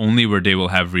exertions only where they will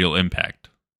have real impact,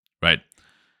 right?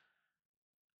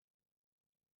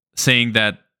 Saying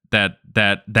that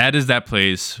is that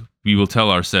place we will tell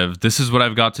ourselves, this is what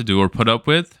I've got to do or put up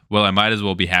with. Well, I might as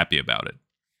well be happy about it.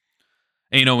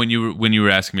 And when you were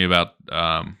asking me about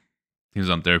things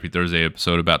on Therapy Thursday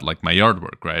episode about like my yard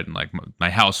work, right, and like my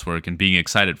housework and being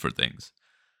excited for things.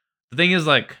 The thing is,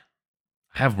 like,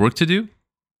 I have work to do.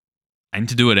 I need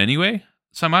to do it anyway,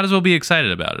 so I might as well be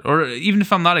excited about it. Or even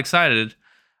if I'm not excited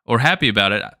or happy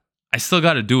about it, I still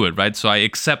got to do it, right? So I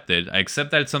accept it. I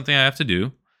accept that it's something I have to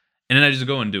do, and then I just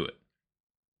go and do it.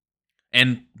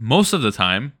 And most of the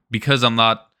time, because I'm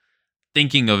not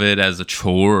thinking of it as a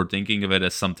chore or thinking of it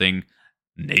as something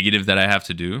negative that I have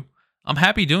to do, I'm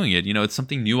happy doing it. It's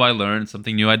something new I learn,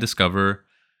 something new I discover.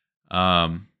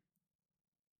 Honestly,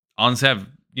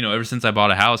 ever since I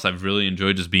bought a house, I've really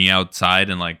enjoyed just being outside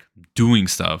and like doing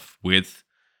stuff with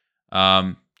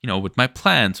my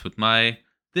plants, with my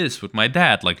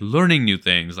dad, like learning new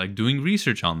things, like doing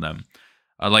research on them.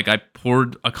 Like I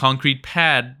poured a concrete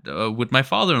pad with my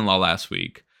father-in-law last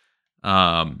week,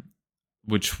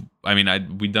 which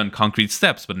we'd done concrete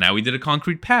steps, but now we did a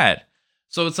concrete pad.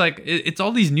 So it's like it's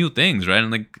all these new things, right?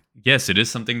 And like, yes, it is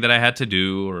something that I had to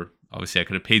do, or obviously I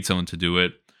could have paid someone to do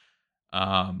it.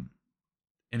 And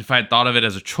if I had thought of it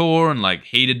as a chore and like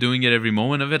hated doing it every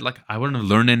moment of it, like I wouldn't have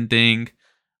learned anything.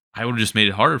 I would have just made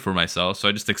it harder for myself. So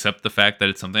I just accept the fact that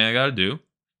it's something I got to do,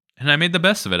 and I made the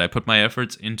best of it. I put my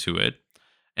efforts into it.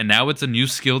 And now it's a new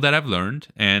skill that I've learned.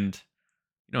 And,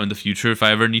 in the future, if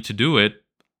I ever need to do it,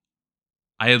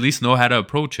 I at least know how to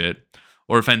approach it.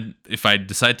 Or if I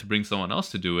decide to bring someone else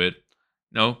to do it,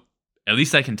 at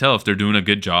least I can tell if they're doing a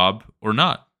good job or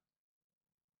not.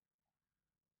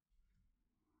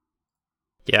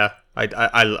 Yeah,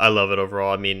 I love it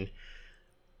overall. I mean,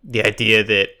 the idea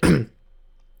that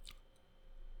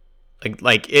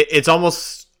it's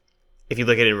almost, if you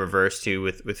look at it in reverse too,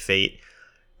 with fate.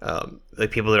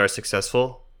 Like people that are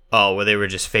successful, well, they were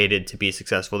just fated to be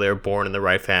successful. They were born in the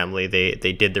right family.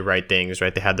 They did the right things,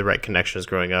 right? They had the right connections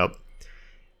growing up.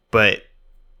 But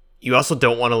you also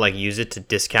don't want to like use it to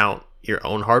discount your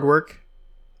own hard work.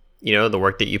 The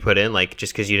work that you put in, like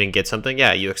just because you didn't get something,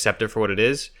 yeah, you accept it for what it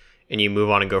is and you move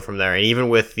on and go from there. And even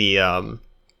with the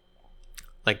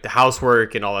like the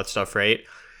housework and all that stuff, right?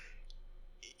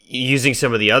 Using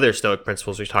some of the other Stoic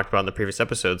principles we talked about in the previous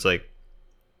episodes, like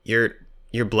you're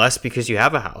blessed because you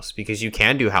have a house, because you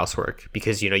can do housework,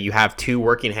 because you have two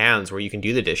working hands where you can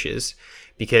do the dishes,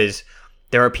 because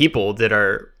there are people that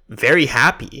are very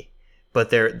happy, but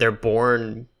they're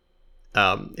born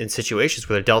in situations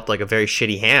where they're dealt like a very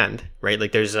shitty hand, right?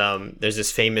 Like there's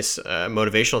this famous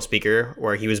motivational speaker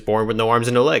where he was born with no arms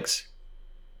and no legs,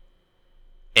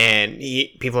 and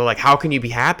people are like, how can you be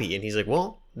happy? And he's like,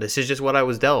 well, this is just what I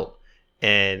was dealt,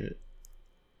 and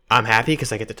I'm happy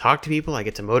because I get to talk to people. I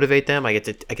get to motivate them. I get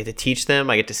to teach them.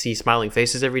 I get to see smiling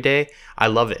faces every day. I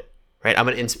love it, right? I'm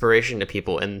an inspiration to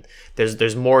people, and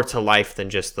there's more to life than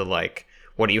just the like,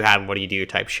 what do you have and what do you do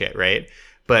type shit, right?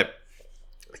 But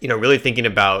really thinking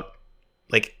about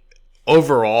like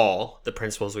overall the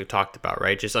principles we've talked about,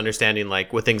 right? Just understanding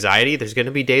like with anxiety, there's going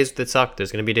to be days that suck.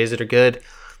 There's going to be days that are good.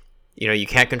 You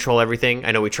can't control everything.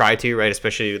 I know we try to, right?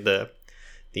 Especially the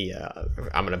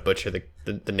I'm gonna butcher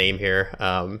the name here,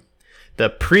 the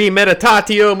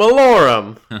premeditatio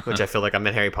malorum, which I feel like I'm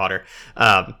in Harry Potter,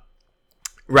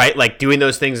 right? Like doing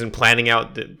those things and planning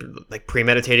out, like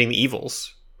premeditating the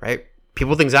evils, right?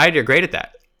 People with anxiety are great at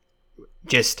that.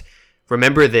 Just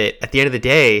remember that at the end of the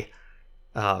day,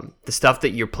 the stuff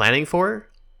that you're planning for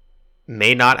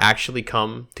may not actually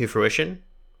come to fruition,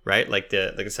 right? Like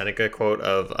the Seneca quote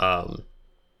of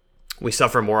we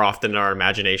suffer more often in our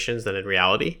imaginations than in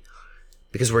reality,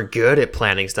 because we're good at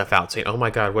planning stuff out, saying, oh my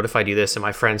God, what if I do this and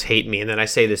my friends hate me, and then I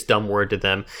say this dumb word to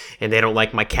them and they don't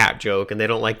like my cat joke and they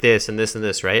don't like this and this and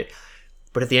this, right?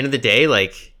 But at the end of the day,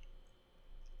 like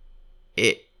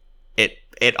it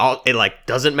like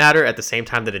doesn't matter at the same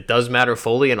time that it does matter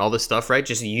fully and all this stuff, right?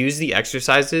 Just use the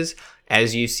exercises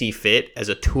as you see fit as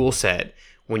a tool set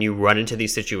when you run into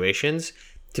these situations,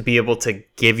 to be able to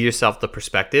give yourself the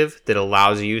perspective that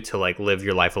allows you to like live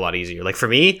your life a lot easier. Like for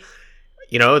me,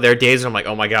 there are days when I'm like,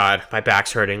 oh my God, my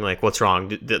back's hurting. Like, what's wrong?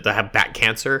 Did I have back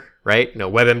cancer? Right?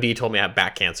 WebMD told me I have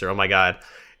back cancer. Oh my God.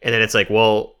 And then it's like,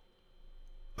 well,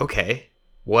 okay,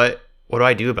 what do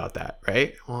I do about that?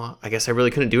 Right? Well, I guess I really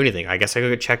couldn't do anything. I guess I could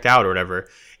get checked out or whatever.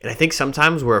 And I think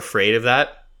sometimes we're afraid of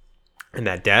that and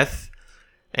that death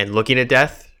and looking at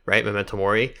death, right? Memento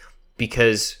mori,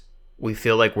 because we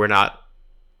feel like we're not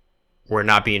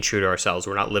being true to ourselves.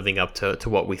 We're not living up to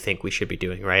what we think we should be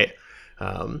doing, right?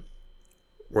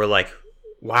 We're like,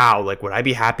 wow, like, would I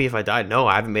be happy if I died? No,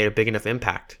 I haven't made a big enough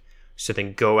impact. So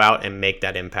then go out and make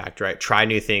that impact, right? Try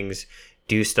new things,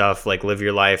 do stuff, like live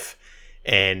your life.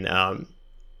 And,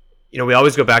 we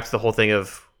always go back to the whole thing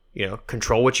of,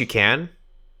 control what you can.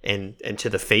 And to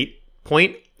the fate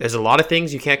point, there's a lot of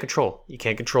things you can't control. You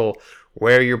can't control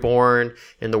where you're born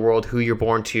in the world, who you're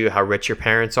born to, how rich your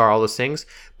parents are, all those things.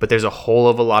 But there's a whole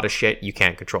of a lot of shit you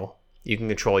can't control. You can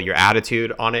control your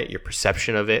attitude on it, your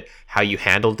perception of it, how you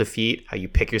handle defeat, how you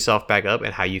pick yourself back up,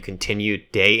 and how you continue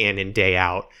day in and day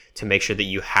out to make sure that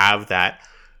you have that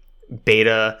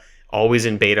beta, always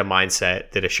in beta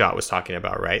mindset that Ashot was talking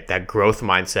about, right? That growth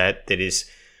mindset that is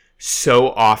so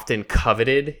often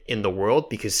coveted in the world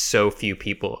because so few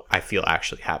people, I feel,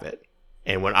 actually have it.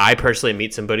 And when I personally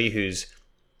meet somebody who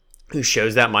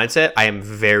shows that mindset, I am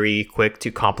very quick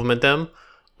to compliment them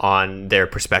on their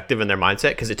perspective and their mindset,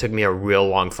 because it took me a real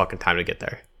long fucking time to get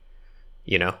there,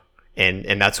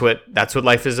 and that's what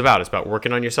life is about. It's about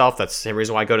working on yourself. That's the same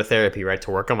reason why I go to therapy, right? To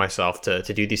work on myself, to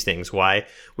do these things. Why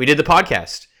we did the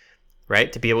podcast,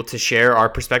 right? To be able to share our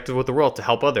perspective with the world, to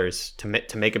help others, to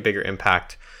make a bigger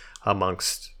impact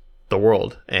amongst the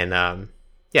world. And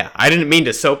I didn't mean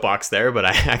to soapbox there, but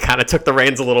I kind of took the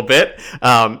reins a little bit.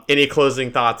 Any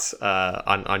closing thoughts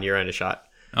on your end, Ashot?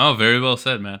 Oh, very well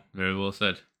said, man. Very well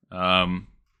said.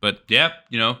 But yeah,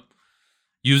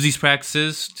 use these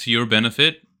practices to your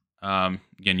benefit. Again,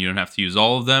 you don't have to use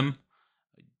all of them.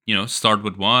 Start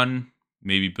with one,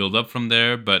 maybe build up from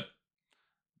there. But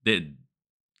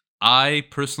I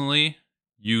personally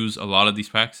use a lot of these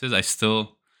practices.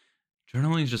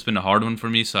 Journaling has just been a hard one for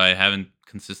me, so I haven't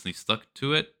consistently stuck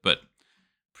to it. But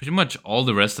pretty much all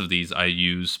the rest of these I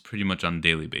use pretty much on a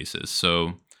daily basis.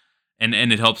 So, and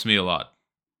it helps me a lot.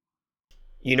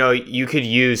 You could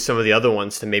use some of the other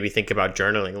ones to maybe think about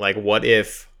journaling. Like, what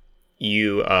if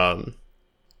in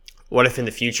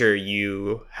the future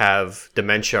you have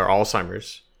dementia or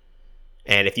Alzheimer's?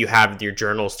 And if you have your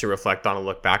journals to reflect on and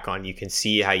look back on, you can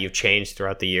see how you've changed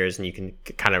throughout the years, and you can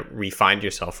kind of refine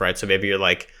yourself, right? So maybe you're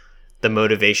like, the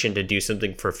motivation to do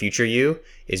something for future you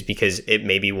is because it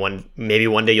maybe one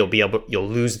day you'll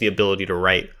lose the ability to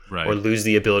write, right, or lose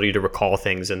the ability to recall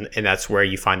things, and that's where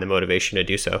you find the motivation to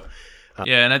do so.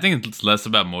 Yeah, and I think it's less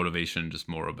about motivation, just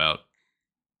more about,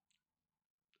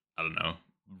 I don't know,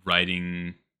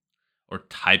 writing or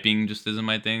typing just isn't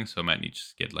my thing, so I might need to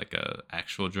just get like a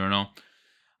actual journal.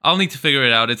 I'll need to figure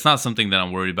it out. It's not something that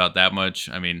I'm worried about that much.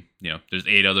 I mean, there's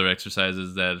 8 other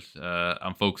exercises that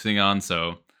I'm focusing on,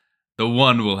 so the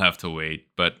one will have to wait.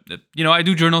 But I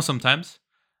do journal sometimes.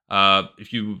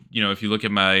 If you look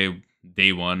at my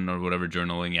day one or whatever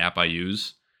journaling app I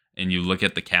use, and you look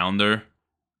at the calendar,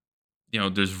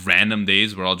 there's random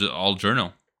days where I'll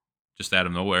journal just out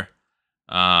of nowhere.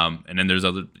 And then there's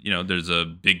there's a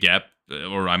big gap,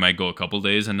 or I might go a couple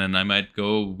days, and then I might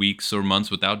go weeks or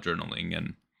months without journaling.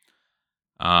 And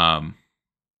I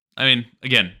mean,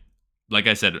 again, like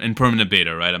I said, in permanent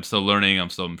beta, right? I'm still learning, I'm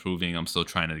still improving, I'm still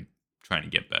trying to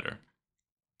get better,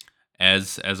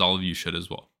 as all of you should as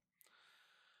well.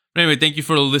 But anyway, thank you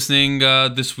for listening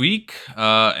this week.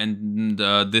 And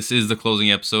this is the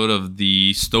closing episode of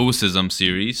the Stoicism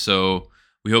series. So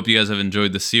we hope you guys have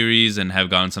enjoyed the series and have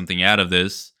gotten something out of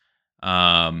this.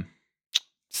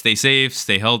 Stay safe,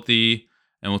 stay healthy,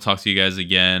 and we'll talk to you guys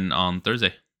again on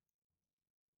Thursday.